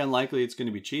very unlikely it's going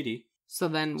to be Chidi. So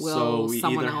then will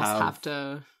someone else have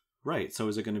to... Right. So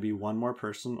is it going to be 1 more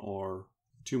person or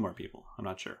 2 more people? I'm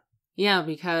not sure. Yeah,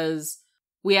 because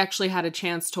we actually had a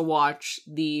chance to watch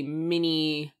the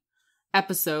mini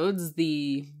episodes,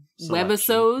 the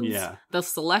webisodes, the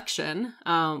selection,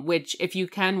 which if you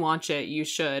can watch it, you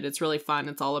should. It's really fun.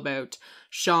 It's all about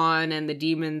Sean and the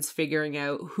demons figuring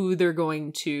out who they're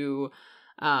going to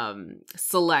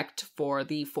select for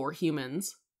the 4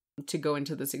 humans to go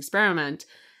into this experiment.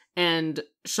 And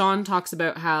Sean talks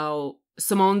about how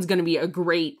Simone's going to be a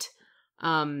great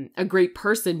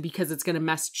person because it's going to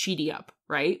mess Chidi up,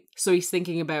 right? So he's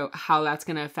thinking about how that's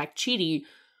going to affect Chidi,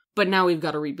 but now we've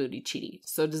got a rebooted Chidi.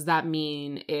 So does that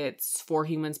mean it's 4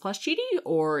 humans plus Chidi,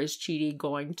 or is Chidi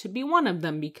going to be one of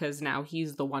them because now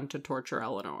he's the one to torture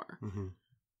Eleanor? Mm-hmm.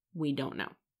 We don't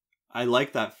know. I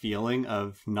like that feeling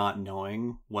of not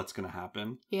knowing what's going to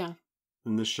happen. Yeah.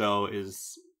 And the show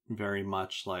is very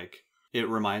much like... It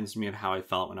reminds me of how I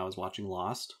felt when I was watching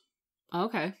Lost.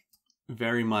 Okay.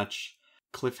 Very much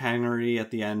cliffhangery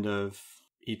at the end of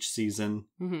each season,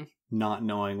 not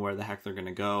knowing where the heck they're going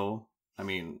to go. I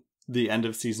mean, the end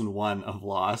of season 1 of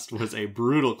Lost was a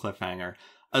brutal cliffhanger,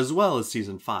 as well as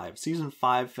season 5. Season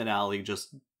 5 finale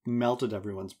just melted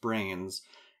everyone's brains,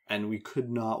 and we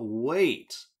could not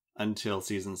wait until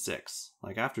season 6.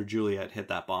 Like, after Juliet hit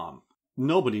that bomb.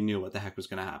 Nobody knew what the heck was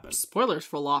going to happen. Spoilers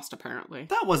for Lost, apparently.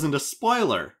 That wasn't a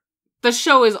spoiler. The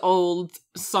show is old.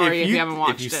 Sorry if you haven't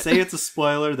watched it. If you say it's a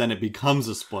spoiler, then it becomes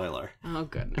a spoiler. Oh,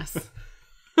 goodness.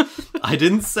 I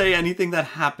didn't say anything that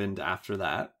happened after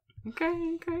that.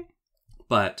 Okay.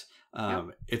 But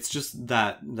it's just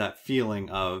that feeling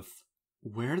of,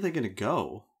 where are they going to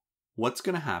go? What's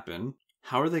going to happen?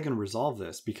 How are they going to resolve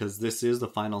this? Because this is the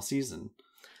final season.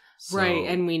 So... Right,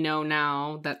 and we know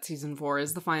now that season 4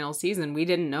 is the final season. We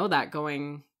didn't know that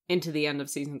going into the end of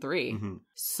season 3. Mm-hmm.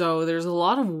 So there's a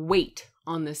lot of weight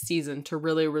on this season to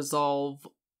really resolve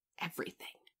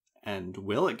everything. And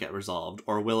will it get resolved?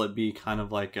 Or will it be kind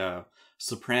of like a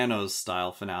Sopranos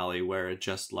style finale where it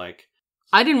just like...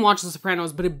 I didn't watch The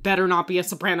Sopranos, but it better not be a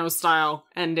Sopranos style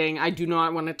ending. I do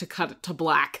not want it to cut it to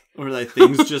black. Or like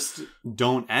things just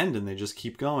don't end and they just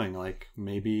keep going. Like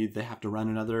maybe they have to run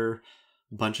another...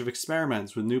 bunch of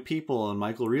experiments with new people, and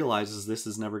Michael realizes this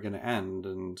is never going to end,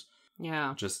 and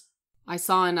I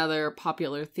saw another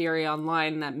popular theory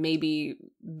online that maybe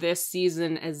this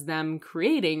season is them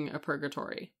creating a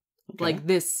purgatory. Okay. Like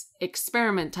this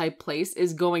experiment type place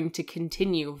is going to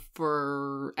continue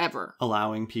forever,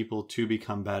 allowing people to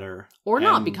become better or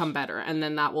not become better, and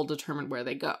then that will determine where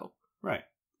they go. Right.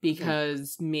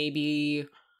 Because maybe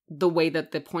the way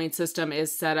that the point system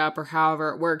is set up or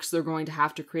however it works, they're going to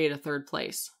have to create a 3rd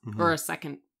place or a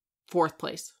 4th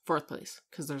place,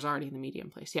 because there's already the medium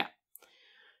place. Yeah.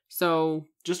 So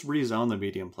just rezone the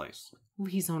medium place.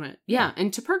 Rezone it. Yeah.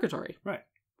 Into purgatory. Right.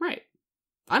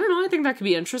 I don't know. I think that could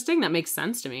be interesting. That makes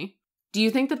sense to me. Do you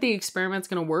think that the experiment's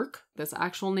going to work? This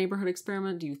actual neighborhood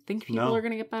experiment? Do you think people are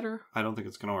going to get better? I don't think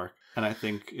it's going to work. And I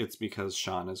think it's because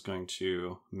Sean is going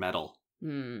to meddle.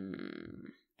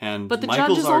 And but the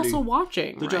Michael's judge is also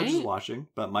watching, The judge is watching,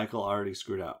 but Michael already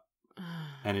screwed up.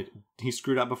 And he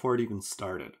screwed up before it even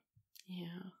started.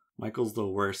 Yeah. Michael's the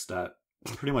worst at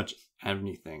pretty much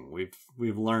anything.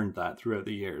 We've learned that throughout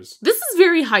the years. This is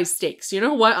very high stakes. You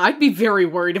know what? I'd be very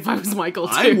worried if I was Michael,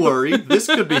 too. I'm worried. This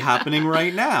could be happening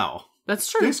right now. That's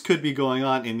true. This could be going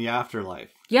on in the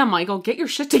afterlife. Yeah, Michael, get your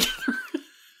shit together.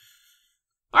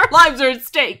 Our lives are at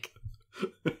stake.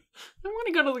 I want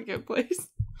to go to the good place.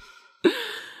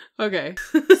 Okay.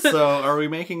 So, are we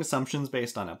making assumptions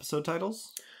based on episode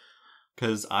titles?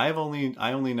 Because I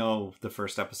only know the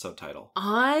first episode title.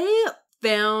 I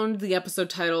found the episode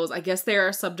titles. I guess they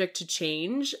are subject to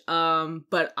change.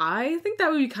 But I think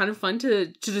that would be kind of fun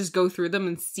to just go through them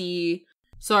and see.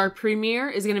 So our premiere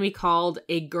is going to be called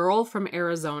A Girl from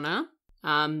Arizona.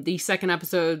 The second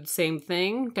episode, same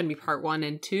thing, going to be part 1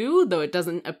 and 2, though it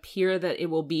doesn't appear that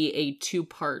it will be a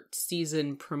 2-part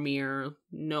season premiere,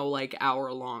 no like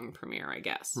hour-long premiere, I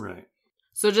guess. Right.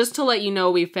 So just to let you know,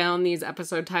 we found these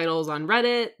episode titles on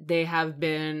Reddit. They have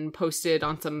been posted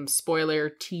on some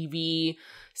spoiler TV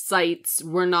sites.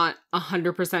 We're not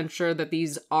 100% sure that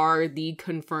these are the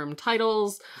confirmed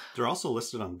titles. They're also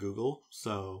listed on Google,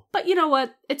 so... But you know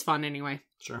what? It's fun anyway.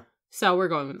 Sure. So we're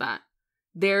going with that.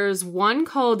 There's one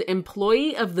called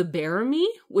Employee of the Baramy,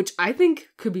 which I think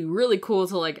could be really cool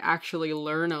to like actually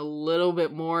learn a little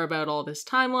bit more about all this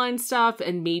timeline stuff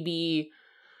and maybe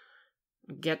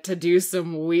get to do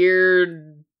some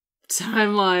weird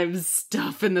timeline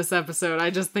stuff in this episode. I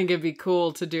just think it'd be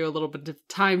cool to do a little bit of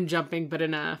time jumping, but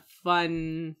in a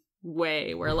fun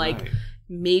way where like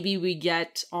maybe we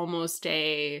get almost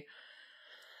a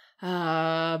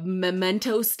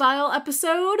Memento style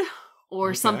episode.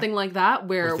 Or something like that,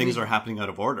 where things are happening out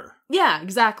of order. Yeah,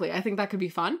 exactly. I think that could be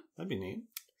fun. That'd be neat.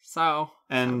 So,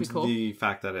 and that'd be cool. The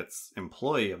fact that it's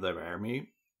employee of the army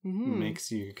makes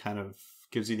you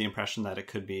gives you the impression that it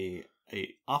could be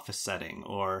a office setting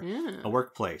or a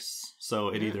workplace. So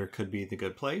it either could be the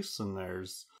good place and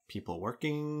there's people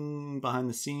working behind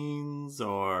the scenes,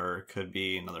 or it could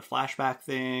be another flashback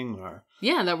thing, or...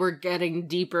 Yeah, that we're getting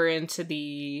deeper into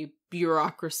the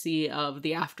bureaucracy of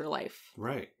the afterlife.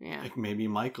 Right. Yeah. Like maybe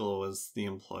Michael was the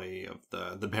employee of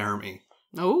the Baramy.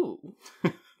 Oh,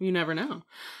 you never know.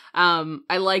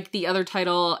 I like the other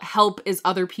title, Help is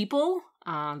Other People.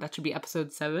 That should be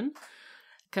episode 7.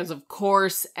 Because of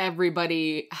course,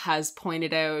 everybody has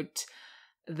pointed out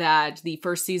that the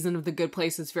first season of The Good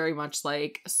Place is very much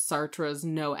like Sartre's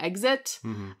No Exit,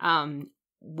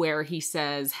 where he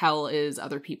says hell is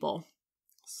other people.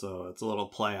 So it's a little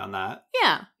play on that.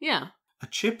 Yeah, yeah. A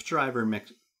chip driver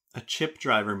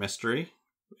mystery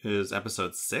is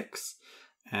episode 6,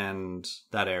 and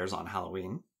that airs on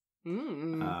Halloween.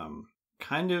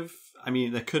 Kind of, I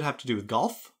mean, that could have to do with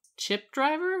golf. Chip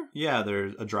driver? Yeah,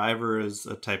 a driver is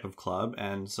a type of club,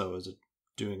 and so is it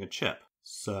doing a chip.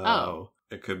 So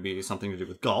it could be something to do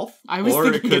with golf,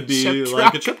 or it could be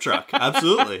like a chip truck.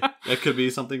 Absolutely, it could be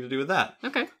something to do with that.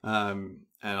 Okay.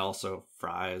 And also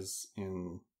fries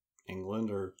in England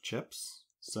are chips,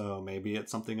 so maybe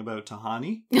it's something about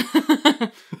Tahani.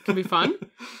 Could be fun.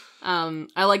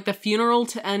 I like the funeral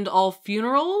to end all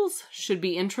funerals. Should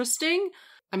be interesting.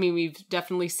 I mean, we've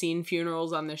definitely seen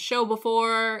funerals on this show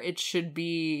before. It should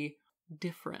be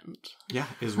different. Yeah,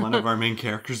 is one of our main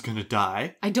characters going to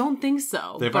die? I don't think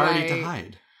so. They've already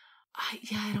died.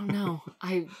 I don't know.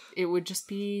 It would just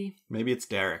be... Maybe it's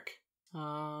Derek.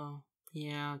 Oh,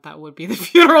 yeah, that would be the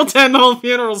funeral to end all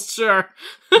funerals, sure.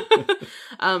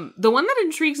 The one that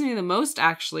intrigues me the most,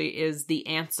 actually, is The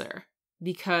Answer.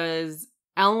 Because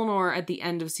Eleanor, at the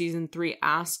end of season 3,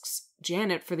 asks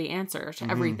Janet for the answer to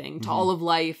everything, to all of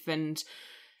life, and...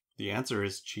 The answer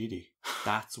is Chidi.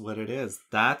 That's what it is.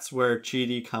 That's where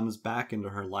Chidi comes back into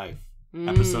her life.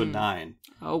 Episode 9.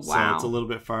 Oh, wow. So it's a little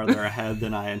bit farther ahead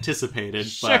than I anticipated.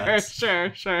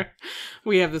 Sure.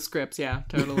 We have the scripts, yeah,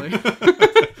 totally.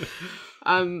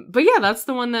 But yeah, that's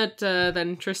the one that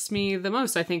interests me the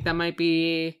most. I think that might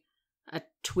be a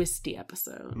twisty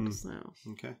episode. So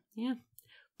okay. Yeah.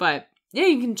 But yeah,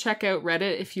 you can check out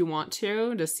Reddit if you want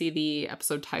to see the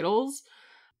episode titles.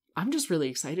 I'm just really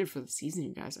excited for the season,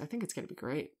 you guys. I think it's going to be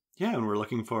great. Yeah, and we're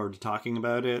looking forward to talking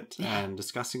about it and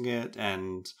discussing it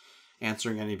and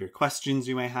answering any of your questions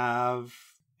you may have.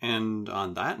 And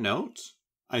on that note,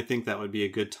 I think that would be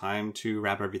a good time to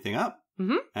wrap everything up.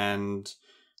 And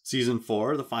season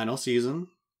 4, the final season,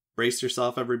 brace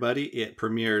yourself, everybody. It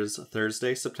premieres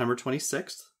Thursday, September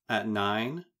 26th at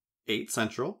 8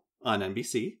 Central on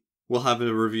NBC. We'll have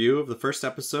a review of the first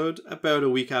episode about a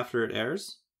week after it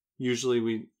airs. Usually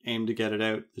we aim to get it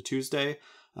out the Tuesday,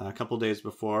 a couple days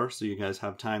before, so you guys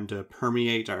have time to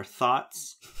permeate our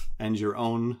thoughts and your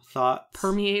own thoughts.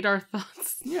 Permeate our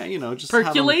thoughts? Yeah, just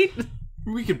percolate?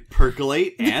 We could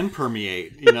percolate and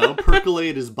permeate,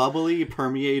 Percolate is bubbly,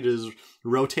 permeate is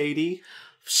rotatey.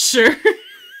 Sure.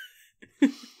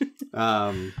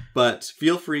 But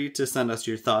feel free to send us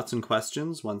your thoughts and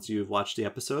questions once you've watched the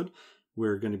episode.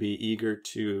 We're going to be eager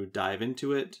to dive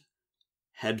into it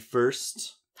head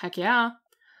first. Heck yeah.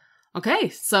 Okay,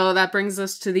 so that brings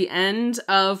us to the end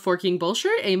of Forkin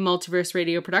Bullshirt, a Multiverse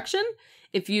radio production.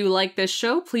 If you like this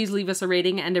show, please leave us a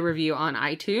rating and a review on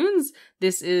iTunes.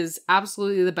 This is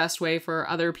absolutely the best way for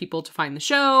other people to find the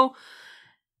show.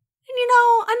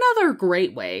 another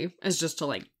great way is just to,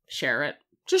 like, share it.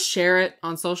 Just share it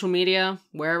on social media,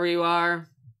 wherever you are.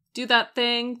 Do that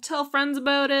thing. Tell friends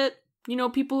about it.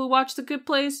 People who watch The Good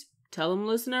Place, tell them to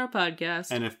listen to our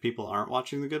podcast. And if people aren't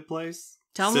watching The Good Place,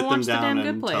 tell them to watch The Damn Good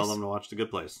and Place. tell them to watch The Good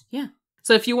Place. Yeah.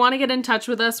 So if you want to get in touch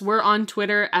with us, we're on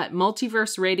Twitter at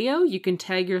Multiverse Radio. You can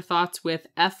tag your thoughts with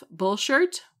F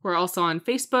Bullshirt. We're also on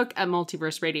Facebook at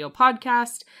Multiverse Radio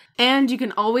Podcast. And you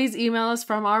can always email us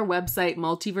from our website,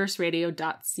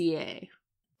 multiverseradio.ca.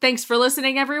 Thanks for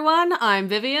listening, everyone. I'm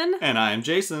Vivienne. And I'm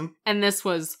Jason. And this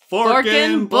was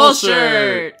Forkin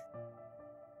Bullshirt.